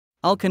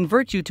I'll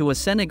convert you to a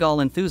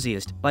Senegal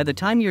enthusiast by the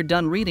time you're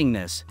done reading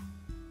this.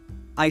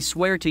 I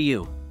swear to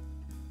you.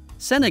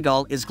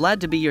 Senegal is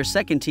glad to be your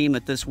second team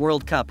at this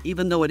World Cup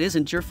even though it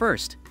isn't your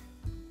first.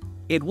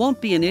 It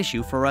won't be an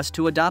issue for us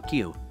to adopt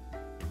you.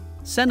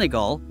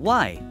 Senegal,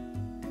 why?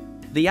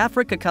 The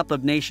Africa Cup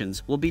of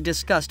Nations will be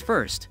discussed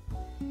first.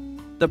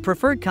 The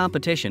preferred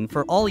competition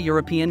for all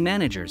European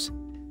managers.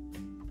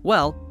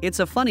 Well, it's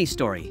a funny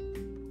story.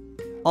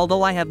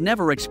 Although I have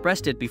never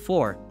expressed it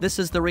before, this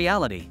is the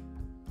reality.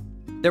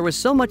 There was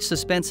so much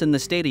suspense in the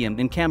stadium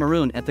in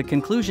Cameroon at the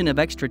conclusion of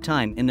extra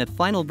time in that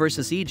final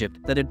versus Egypt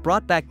that it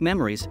brought back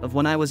memories of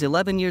when I was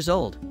 11 years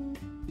old.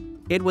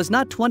 It was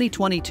not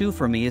 2022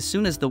 for me as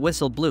soon as the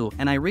whistle blew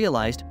and I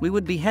realized we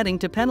would be heading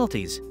to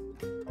penalties.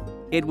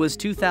 It was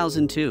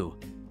 2002.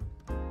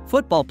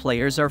 Football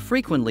players are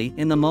frequently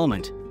in the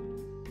moment.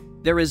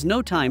 There is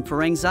no time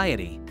for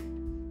anxiety.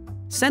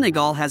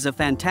 Senegal has a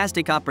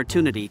fantastic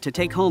opportunity to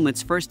take home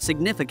its first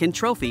significant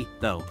trophy,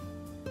 though.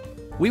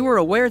 We were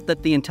aware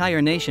that the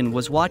entire nation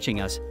was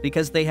watching us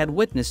because they had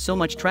witnessed so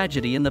much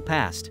tragedy in the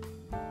past.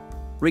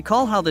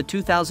 Recall how the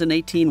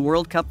 2018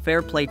 World Cup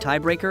fair play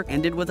tiebreaker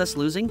ended with us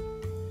losing?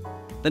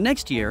 The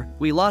next year,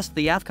 we lost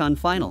the AFCON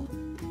final.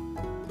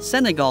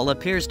 Senegal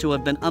appears to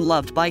have been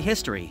unloved by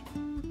history.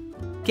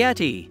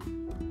 Getty.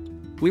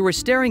 We were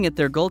staring at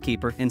their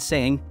goalkeeper and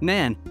saying,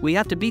 man, we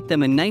have to beat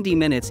them in 90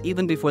 minutes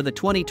even before the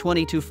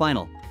 2022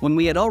 final, when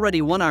we had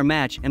already won our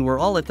match and were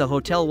all at the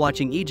hotel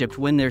watching Egypt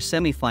win their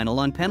semi-final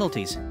on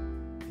penalties.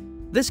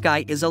 This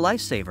guy is a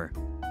lifesaver.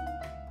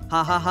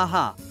 Ha ha ha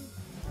ha.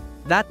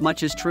 That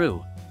much is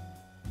true.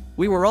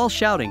 We were all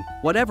shouting,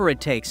 whatever it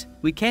takes,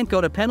 we can't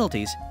go to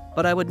penalties,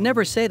 but I would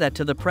never say that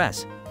to the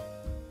press.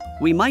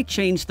 We might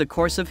change the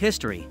course of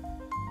history.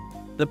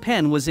 The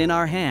pen was in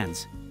our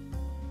hands.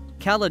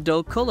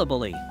 Kalidou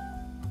Koulibaly.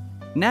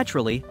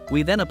 Naturally,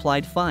 we then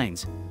applied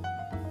fines.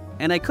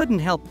 And I couldn't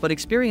help but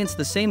experience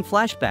the same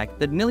flashback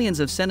that millions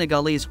of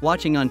Senegalese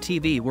watching on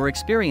TV were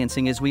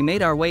experiencing as we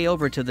made our way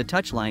over to the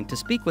touchline to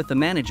speak with the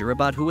manager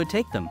about who would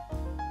take them.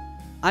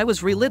 I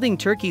was reliving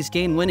Turkey's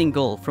game-winning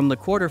goal from the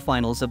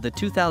quarterfinals of the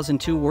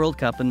 2002 World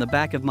Cup in the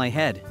back of my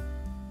head.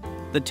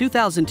 The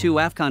 2002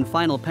 AFCON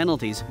final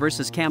penalties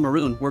versus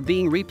Cameroon were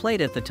being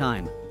replayed at the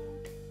time.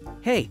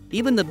 Hey,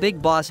 even the big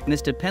boss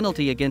missed a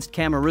penalty against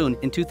Cameroon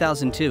in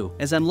 2002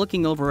 as I'm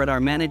looking over at our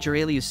manager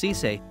Aliou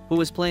Cissé, who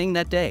was playing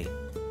that day.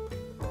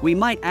 We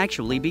might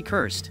actually be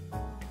cursed.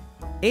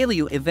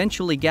 Aliou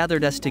eventually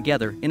gathered us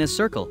together in a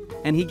circle,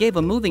 and he gave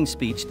a moving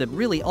speech that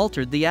really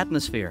altered the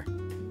atmosphere.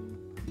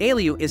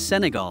 Aliou is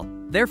Senegal,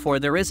 therefore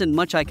there isn't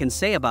much I can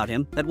say about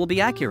him that will be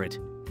accurate.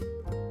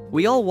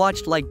 We all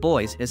watched like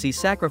boys as he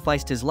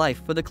sacrificed his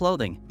life for the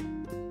clothing.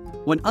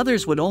 When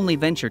others would only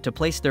venture to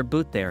place their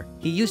boot there,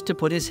 he used to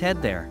put his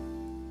head there.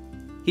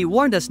 He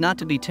warned us not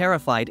to be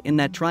terrified in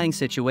that trying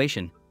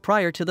situation,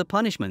 prior to the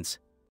punishments.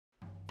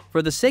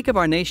 For the sake of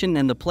our nation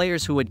and the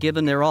players who had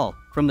given their all,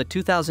 from the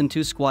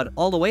 2002 squad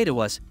all the way to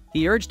us,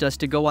 he urged us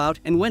to go out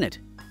and win it.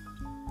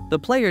 The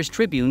Players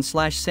Tribune /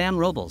 Sam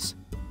Robles.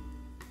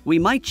 We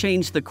might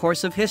change the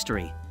course of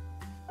history.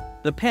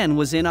 The pen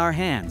was in our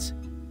hands.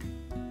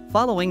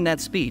 Following that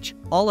speech,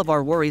 all of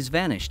our worries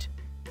vanished.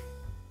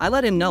 I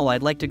let him know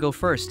I'd like to go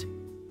first.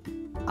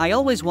 I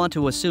always want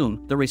to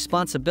assume the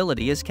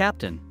responsibility as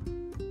captain.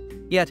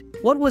 Yet,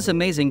 what was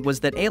amazing was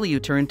that Aliou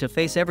turned to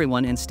face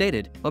everyone and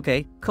stated,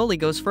 okay, Koli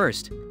goes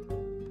first.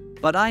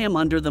 But I am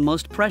under the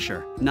most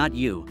pressure, not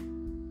you.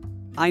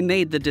 I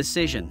made the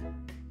decision.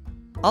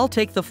 I'll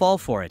take the fall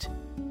for it.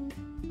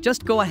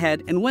 Just go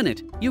ahead and win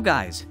it, you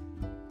guys.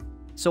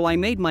 So I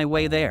made my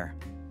way there.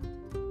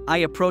 I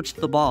approached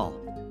the ball.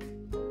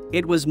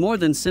 It was more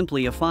than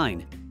simply a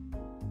fine.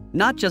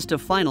 Not just a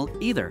final,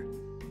 either.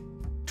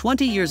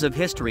 20 years of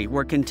history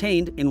were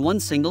contained in one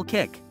single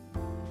kick.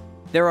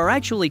 There are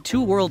actually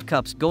 2 World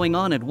Cups going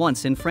on at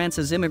once in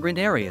France's immigrant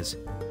areas.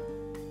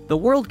 The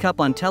World Cup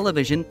on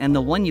television and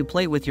the one you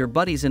play with your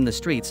buddies in the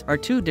streets are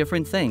 2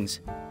 different things.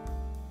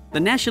 The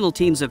national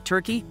teams of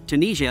Turkey,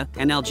 Tunisia,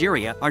 and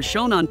Algeria are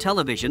shown on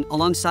television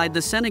alongside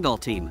the Senegal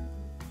team.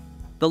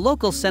 The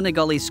local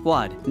Senegalese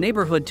squad,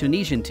 neighborhood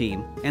Tunisian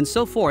team, and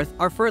so forth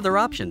are further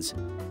options.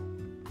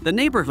 The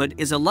neighborhood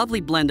is a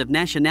lovely blend of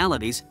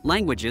nationalities,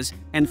 languages,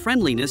 and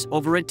friendliness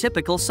over a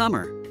typical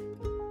summer.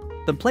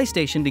 The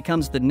PlayStation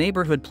becomes the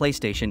neighborhood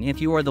PlayStation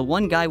if you are the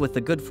one guy with the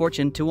good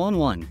fortune to own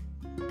one.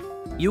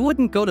 You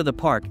wouldn't go to the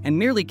park and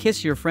merely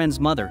kiss your friend's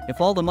mother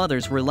if all the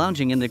mothers were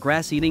lounging in the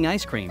grass eating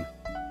ice cream.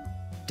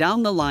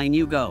 Down the line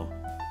you go.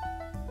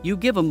 You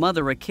give a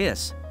mother a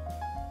kiss.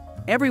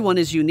 Everyone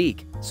is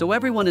unique, so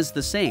everyone is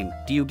the same,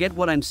 do you get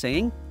what I'm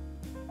saying?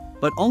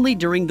 But only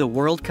during the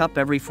World Cup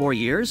every 4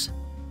 years?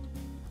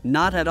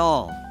 Not at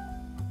all.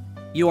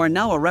 You are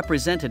now a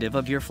representative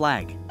of your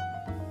flag.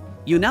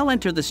 You now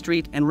enter the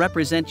street and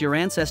represent your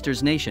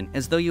ancestors' nation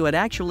as though you had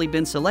actually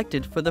been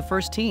selected for the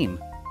first team.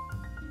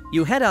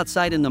 You head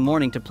outside in the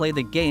morning to play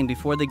the game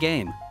before the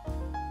game.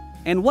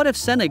 And what if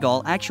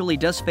Senegal actually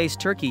does face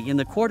Turkey in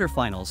the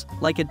quarterfinals,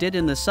 like it did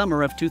in the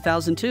summer of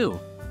 2002?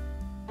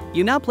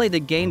 You now play the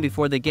game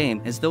before the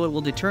game as though it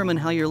will determine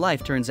how your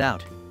life turns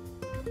out.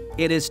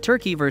 It is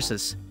Turkey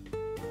versus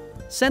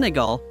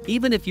Senegal,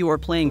 even if you are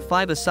playing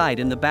five-a-side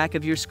in the back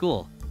of your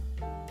school.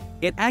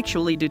 It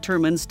actually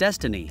determines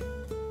destiny.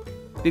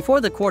 Before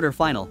the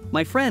quarter-final,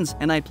 my friends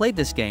and I played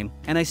this game,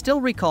 and I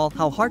still recall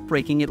how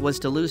heartbreaking it was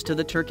to lose to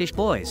the Turkish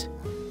boys.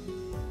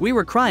 We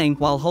were crying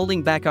while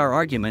holding back our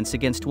arguments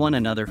against one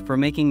another for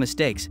making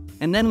mistakes,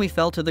 and then we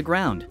fell to the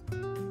ground.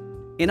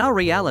 In our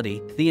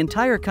reality, the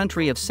entire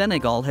country of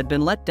Senegal had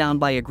been let down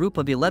by a group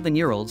of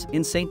 11-year-olds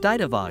in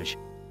Saint-Didier.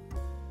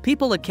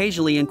 People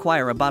occasionally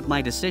inquire about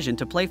my decision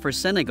to play for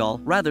Senegal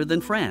rather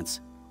than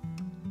France.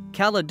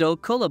 Kalidou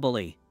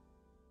Koulibaly.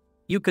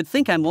 You could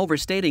think I'm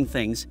overstating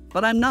things,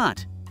 but I'm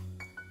not.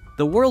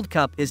 The World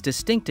Cup is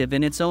distinctive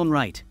in its own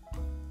right.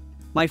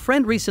 My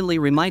friend recently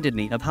reminded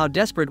me of how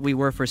desperate we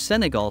were for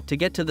Senegal to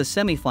get to the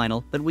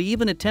semi-final that we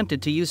even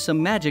attempted to use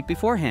some magic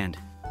beforehand.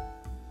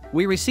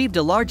 We received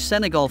a large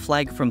Senegal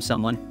flag from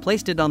someone,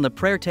 placed it on the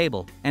prayer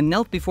table, and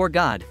knelt before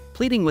God,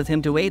 pleading with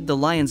him to aid the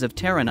Lions of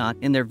Tehran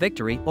in their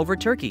victory over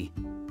Turkey.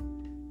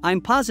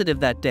 I'm positive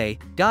that day,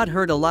 God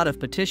heard a lot of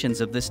petitions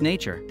of this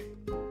nature.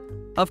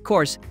 Of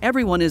course,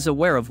 everyone is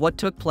aware of what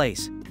took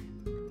place.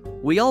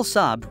 We all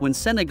sobbed when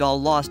Senegal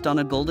lost on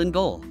a golden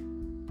goal.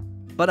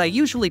 But I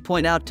usually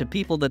point out to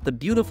people that the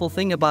beautiful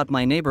thing about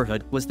my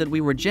neighborhood was that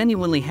we were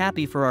genuinely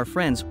happy for our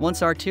friends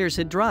once our tears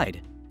had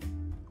dried.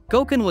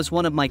 Gökhan was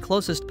one of my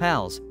closest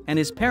pals, and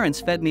his parents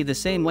fed me the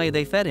same way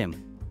they fed him.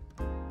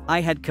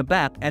 I had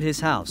kebab at his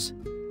house.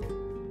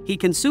 He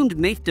consumed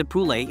mate de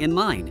poulet in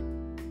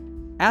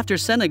mine. After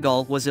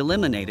Senegal was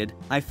eliminated,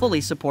 I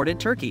fully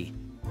supported Turkey.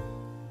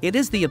 It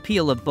is the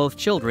appeal of both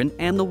children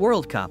and the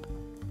World Cup.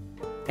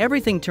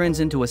 Everything turns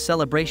into a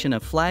celebration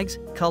of flags,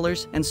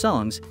 colors, and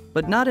songs,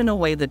 but not in a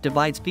way that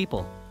divides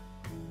people.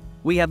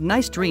 We have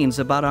nice dreams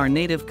about our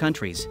native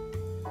countries.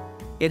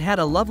 It had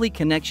a lovely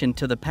connection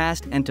to the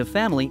past and to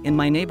family in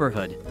my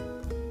neighborhood.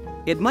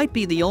 It might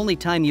be the only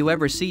time you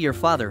ever see your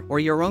father or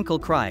your uncle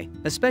cry,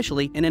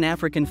 especially in an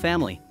African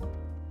family.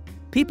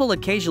 People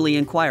occasionally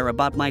inquire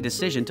about my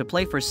decision to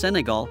play for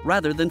Senegal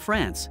rather than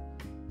France.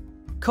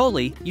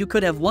 Koli, you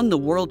could have won the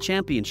World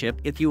Championship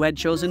if you had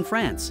chosen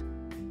France.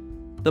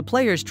 The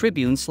Players'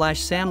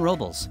 Tribune/Sam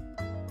Robles.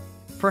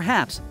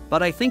 Perhaps,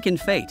 but I think in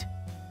fate.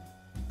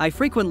 I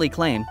frequently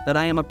claim that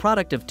I am a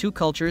product of two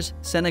cultures,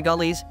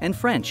 Senegalese and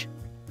French.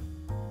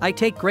 I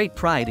take great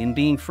pride in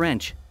being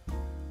French.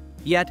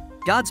 Yet,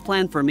 God's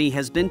plan for me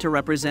has been to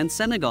represent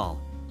Senegal.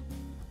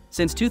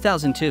 Since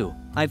 2002,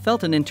 I've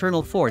felt an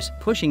internal force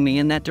pushing me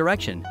in that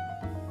direction.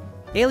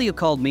 Aliou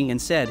called me and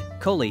said,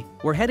 "Koli,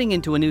 we're heading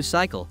into a new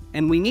cycle,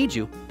 and we need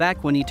you,"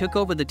 back when he took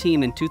over the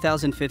team in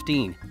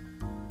 2015.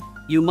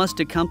 "You must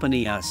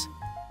accompany us."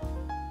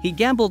 He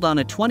gambled on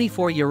a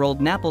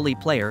 24-year-old Napoli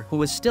player who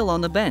was still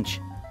on the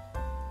bench.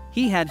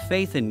 He had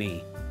faith in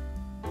me.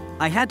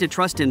 I had to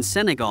trust in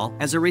Senegal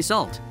as a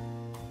result.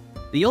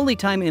 The only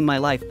time in my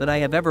life that I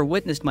have ever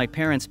witnessed my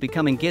parents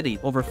becoming giddy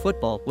over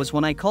football was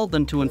when I called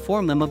them to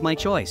inform them of my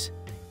choice.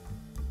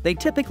 They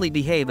typically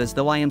behave as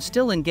though I am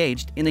still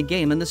engaged in a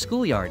game in the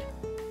schoolyard.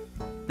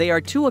 They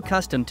are too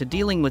accustomed to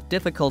dealing with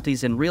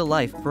difficulties in real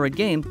life for a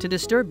game to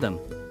disturb them.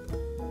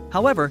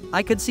 However,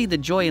 I could see the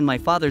joy in my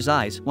father's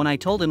eyes when I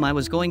told him I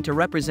was going to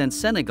represent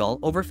Senegal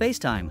over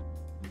FaceTime.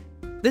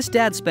 This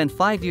dad spent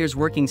 5 years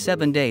working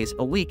 7 days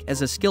a week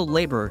as a skilled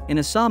laborer in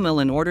a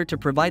sawmill in order to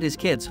provide his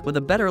kids with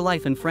a better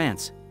life in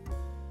France.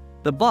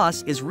 The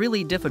boss is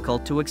really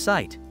difficult to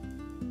excite.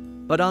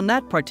 But on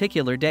that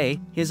particular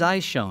day, his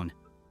eyes shone.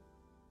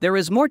 There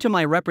is more to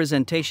my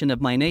representation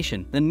of my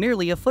nation than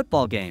merely a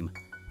football game.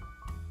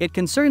 It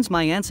concerns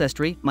my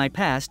ancestry, my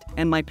past,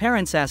 and my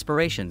parents'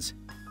 aspirations.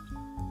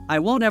 I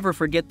won't ever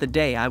forget the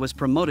day I was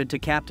promoted to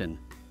captain.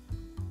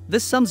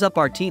 This sums up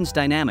our team's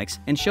dynamics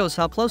and shows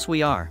how close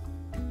we are.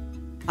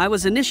 I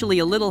was initially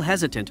a little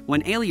hesitant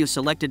when Aliou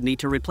selected me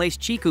to replace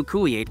Cheikhou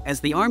Kouyaté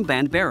as the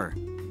armband bearer.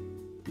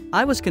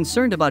 I was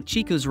concerned about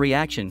Cheikhou's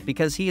reaction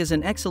because he is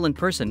an excellent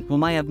person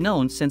whom I have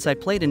known since I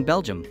played in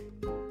Belgium.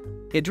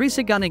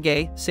 Idrissa Gana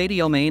Gueye,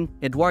 Sadio Mane,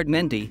 Edouard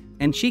Mendy,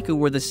 and Cheikhou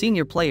were the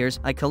senior players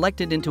I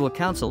collected into a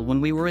council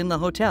when we were in the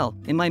hotel,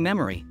 in my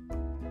memory.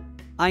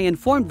 I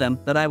informed them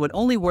that I would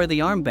only wear the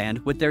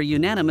armband with their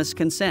unanimous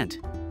consent.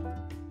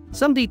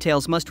 Some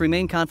details must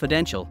remain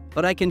confidential,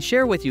 but I can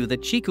share with you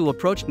that Cheikhou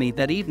approached me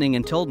that evening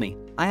and told me,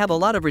 "I have a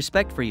lot of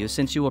respect for you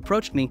since you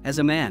approached me as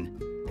a man.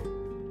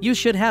 You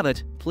should have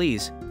it,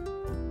 please."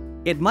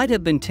 It might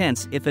have been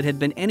tense if it had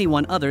been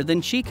anyone other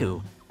than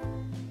Cheikhou.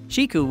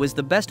 Cheikhou is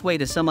the best way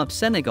to sum up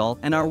Senegal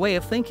and our way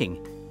of thinking.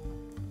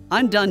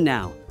 I'm done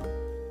now.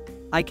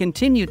 I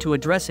continue to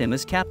address him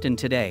as captain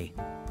today.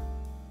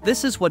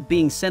 This is what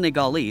being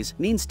Senegalese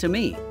means to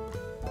me.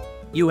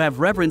 You have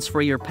reverence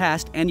for your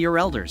past and your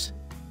elders.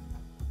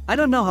 I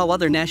don't know how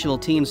other national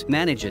teams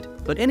manage it,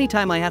 but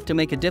anytime I have to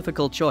make a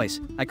difficult choice,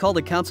 I call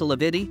the council of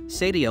Idi,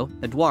 Sadio,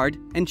 Edouard,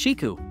 and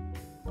Cheikhou.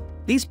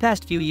 These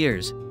past few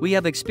years, we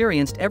have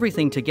experienced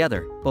everything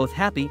together, both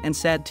happy and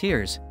sad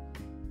tears.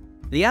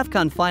 The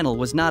AFCON final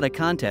was not a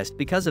contest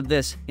because of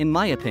this, in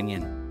my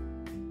opinion.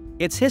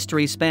 Its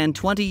history spanned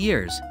 20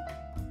 years,